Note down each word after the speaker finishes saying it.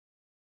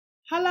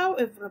Hello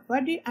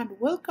everybody and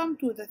welcome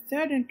to the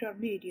third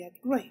intermediate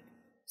grade.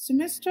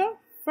 Semester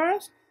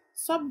first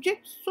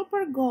subject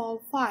Super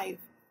Goal 5.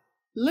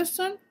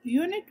 Listen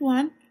Unit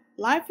 1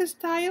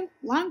 Lifestyle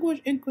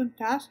Language in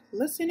Contest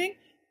Listening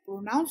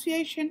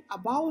Pronunciation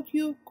About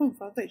You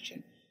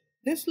Conversation.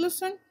 This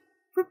lesson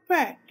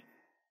prepared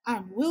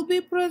and will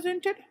be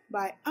presented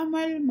by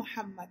Amal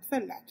Muhammad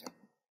Fallata.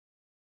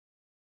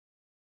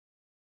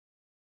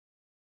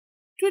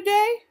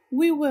 Today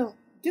we will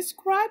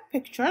describe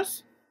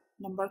pictures.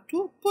 Number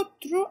 2, put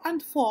true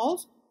and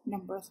false.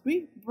 Number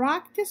 3,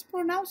 practice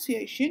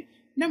pronunciation.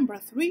 Number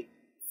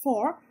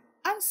 4,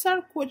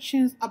 answer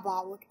questions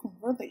about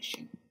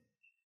conversation.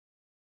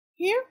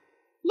 Here,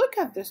 look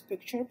at this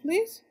picture,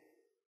 please.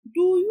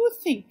 Do you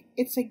think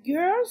it's a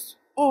girl's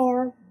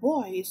or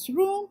boy's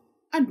room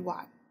and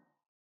why?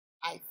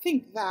 I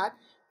think that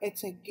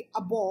it's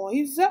a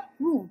boy's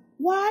room.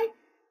 Why?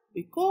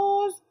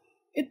 Because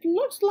it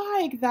looks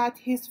like that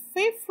his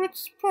favorite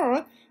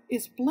sport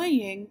is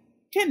playing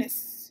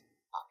tennis,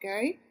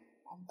 okay,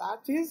 and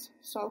that is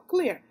so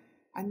clear.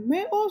 And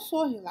may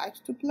also he likes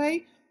to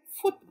play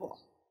football,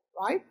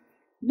 right?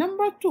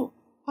 Number 2,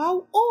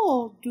 how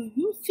old do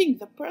you think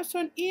the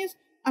person is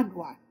and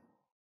why?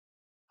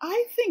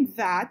 I think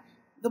that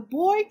the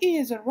boy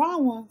is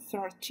around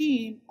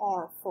 13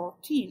 or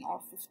 14 or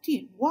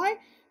 15. Why?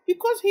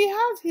 Because he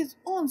has his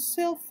own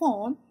cell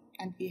phone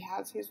and he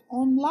has his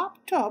own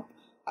laptop,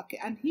 okay,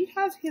 and he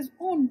has his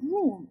own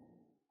room,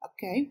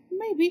 okay.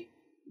 Maybe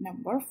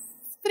number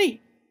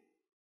 3.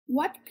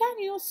 What can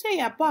you say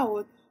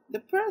about the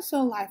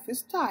person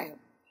lifestyle?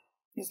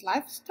 His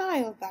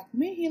lifestyle that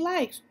he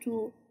likes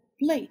to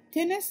play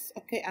tennis,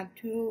 okay, and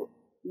to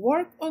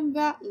work on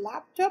the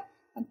laptop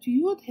and to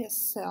use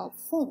his cell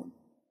phone.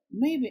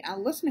 Maybe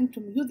and listening to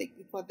music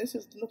because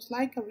looks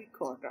like a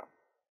recorder.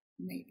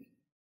 Maybe.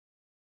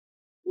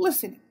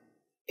 Listening.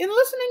 In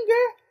listening,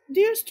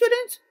 dear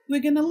students,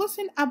 we're gonna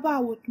listen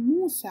about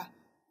Musa.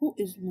 Who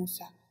is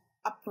Musa?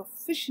 A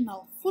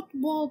professional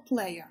football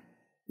player.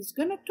 He's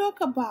gonna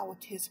talk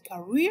about his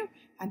career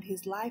and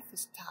his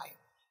lifestyle.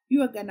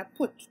 You are gonna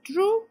put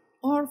true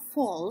or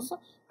false,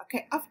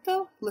 okay,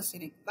 after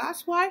listening.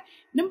 That's why,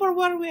 number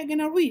 1, we are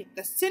gonna read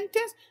the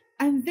sentence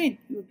and then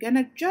you're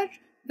gonna judge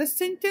the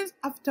sentence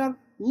after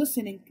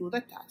listening to the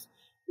task.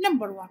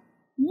 Number 1,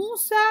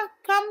 Musa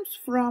comes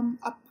from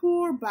a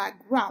poor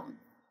background.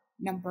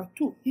 Number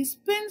 2, he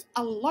spends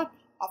a lot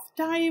of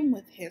time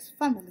with his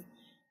family.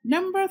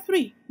 Number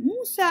 3,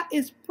 Musa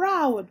is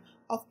proud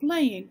of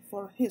playing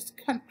for his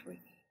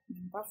country.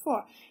 Number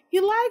 4, he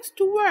likes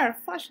to wear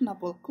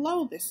fashionable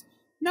clothes.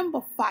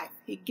 Number 5,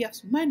 he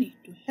gives money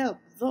to help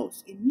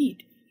those in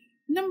need.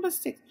 Number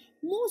 6,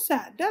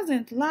 Musa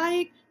doesn't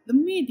like the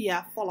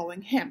media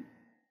following him.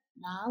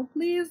 Now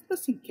please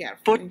listen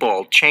carefully.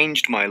 Football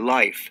changed my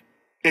life.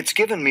 It's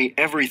given me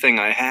everything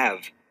I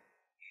have.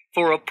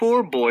 For a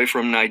poor boy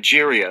from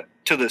Nigeria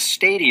to the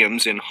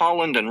stadiums in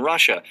Holland and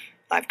Russia,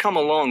 I've come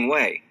a long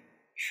way.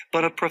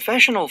 But a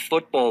professional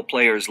football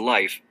player's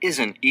life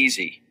isn't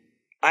easy.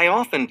 I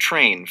often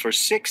train for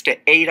 6 to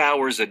 8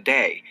 hours a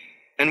day,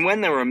 and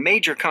when there are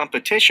major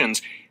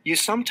competitions, you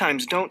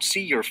sometimes don't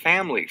see your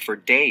family for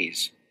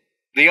days.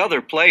 The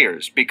other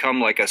players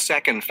become like a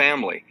second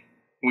family.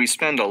 We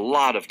spend a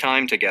lot of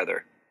time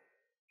together.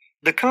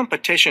 The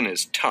competition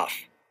is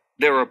tough.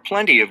 There are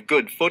plenty of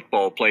good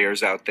football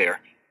players out there,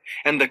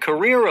 and the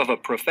career of a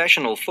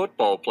professional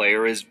football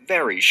player is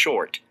very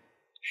short.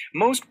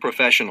 Most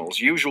professionals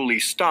usually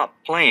stop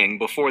playing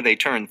before they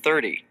turn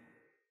 30.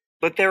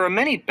 But there are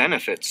many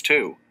benefits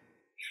too.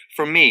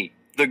 For me,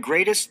 the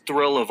greatest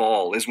thrill of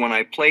all is when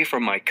I play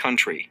for my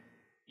country.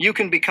 You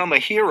can become a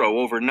hero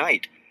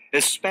overnight,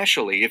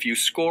 especially if you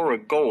score a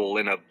goal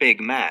in a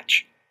big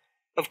match.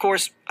 Of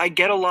course, I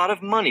get a lot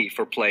of money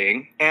for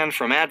playing and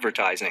from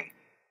advertising.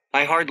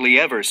 I hardly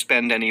ever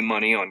spend any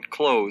money on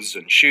clothes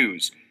and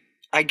shoes.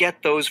 I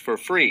get those for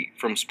free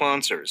from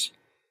sponsors.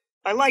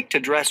 I like to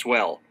dress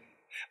well,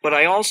 but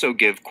I also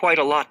give quite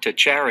a lot to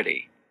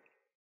charity.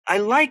 I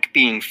like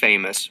being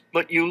famous,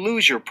 but you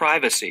lose your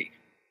privacy.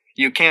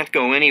 You can't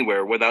go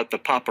anywhere without the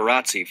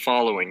paparazzi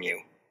following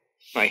you.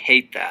 I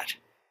hate that.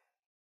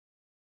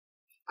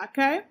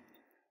 Okay,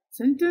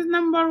 sentence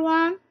number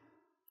 1,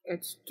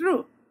 it's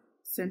true.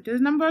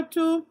 Sentence number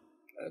 2,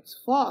 it's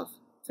false.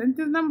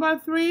 Sentence number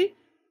 3,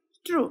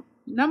 true.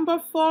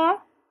 Number 4,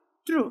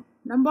 true.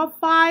 Number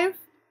 5,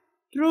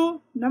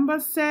 true. Number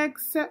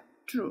 6,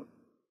 true.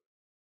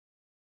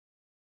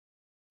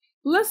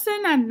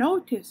 Listen and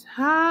notice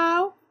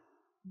how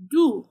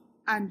do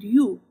and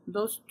you,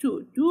 those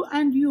two, do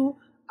and you,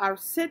 are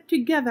said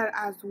together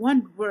as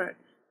one word.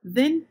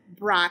 Then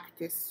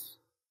practice.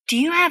 Do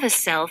you have a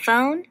cell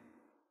phone?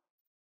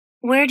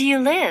 Where do you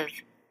live?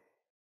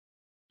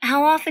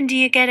 How often do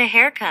you get a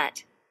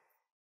haircut?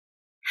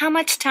 How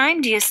much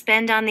time do you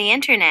spend on the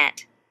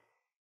internet?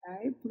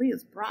 Okay,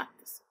 please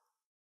practice.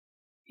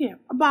 Here,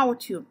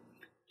 about you.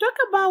 Talk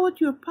about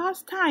your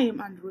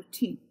pastime and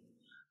routine.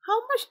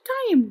 How much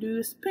time do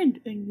you spend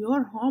in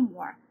your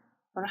homework?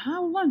 For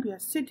how long you are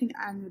sitting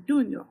and you're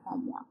doing your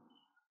homework?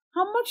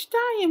 How much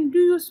time do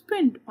you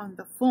spend on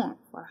the phone?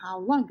 For how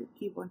long you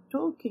keep on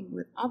talking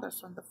with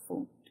others on the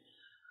phone?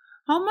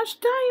 How much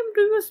time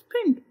do you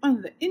spend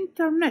on the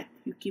internet?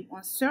 You keep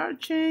on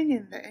searching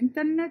in the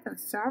internet and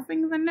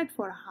surfing the net.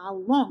 For how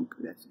long?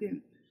 That's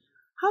good.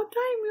 How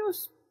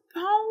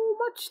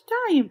much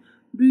time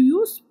do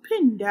you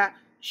spend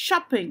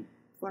shopping?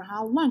 For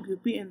how long? You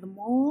be in the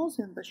malls,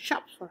 in the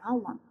shops. For how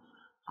long?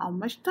 How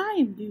much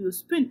time do you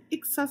spend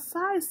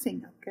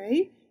exercising?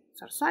 Okay,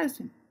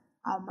 exercising.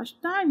 How much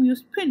time you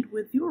spend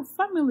with your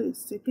family,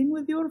 sitting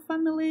with your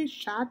family,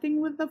 chatting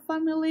with the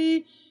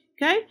family.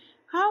 Okay,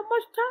 how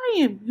much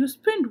time you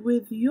spend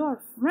with your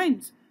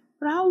friends?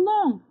 For how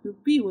long you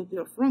be with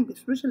your friends,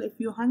 especially if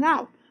you hang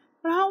out?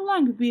 For how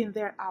long you be in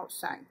there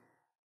outside?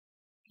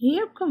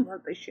 Hear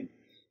conversation.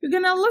 You're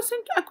gonna listen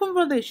to a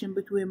conversation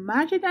between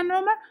Majid and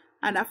Omar,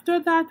 and after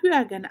that we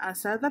are gonna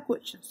answer the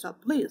question. So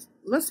please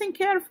listen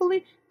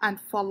carefully and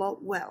follow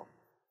well.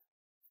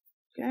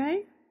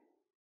 Okay?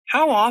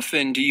 How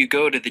often do you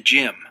go to the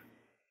gym?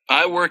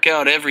 I work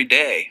out every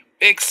day,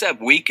 except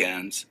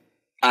weekends.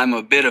 I'm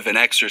a bit of an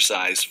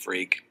exercise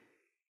freak.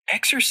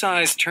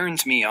 Exercise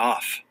turns me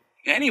off.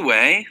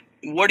 Anyway,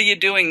 what are you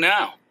doing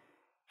now?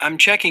 I'm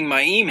checking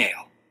my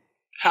email.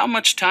 How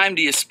much time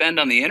do you spend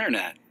on the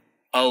internet?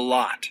 A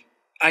lot.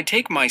 I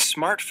take my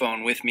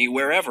smartphone with me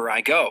wherever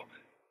I go.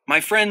 My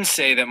friends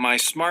say that my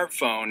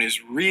smartphone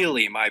is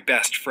really my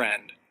best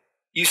friend.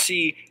 You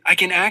see, I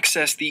can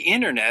access the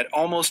internet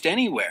almost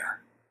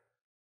anywhere.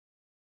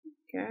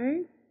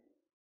 Okay.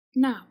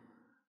 Now,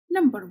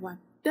 number 1.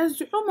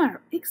 Does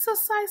Umar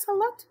exercise a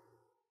lot?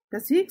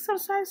 Does he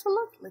exercise a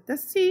lot? Let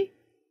us see.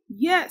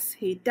 Yes,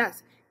 he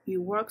does. He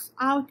works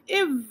out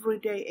every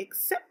day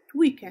except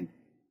weekend.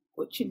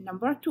 Question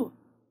number 2.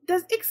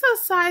 Does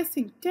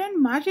exercising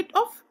turn Majid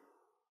off?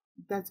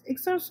 Does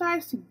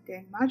exercising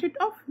turn Majid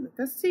off? Let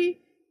us see.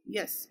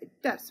 Yes, it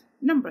does.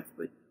 Number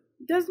 3.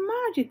 Does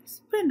Majid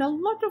spend a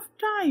lot of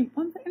time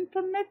on the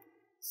internet,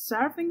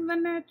 surfing the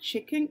net,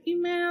 checking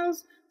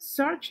emails,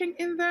 searching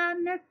in the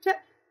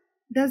net?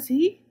 Does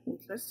he?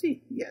 Let's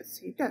see. Yes,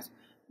 he does.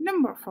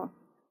 Number 4.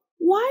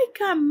 Why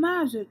can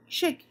Majid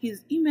check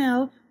his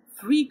email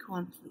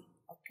frequently?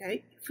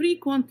 Okay,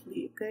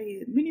 frequently.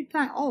 Okay, many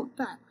times, all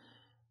the time.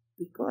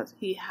 Because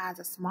he has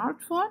a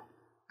smartphone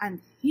and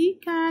he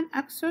can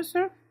access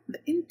the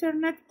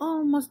internet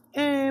almost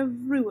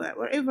everywhere.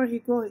 Wherever he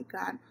goes, he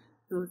can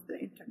use the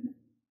internet.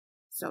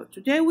 So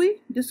today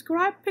we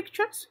describe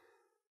pictures,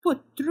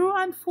 put true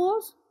and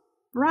false,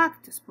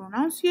 practice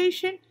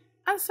pronunciation,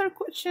 answer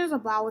questions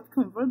about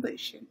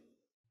conversation.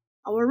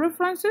 Our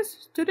references: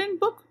 student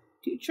book,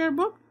 teacher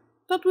book,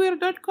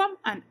 tatweer.com,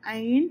 and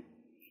Ain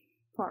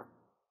Park.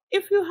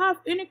 If you have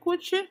any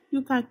question,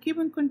 you can keep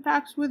in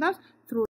contact with us through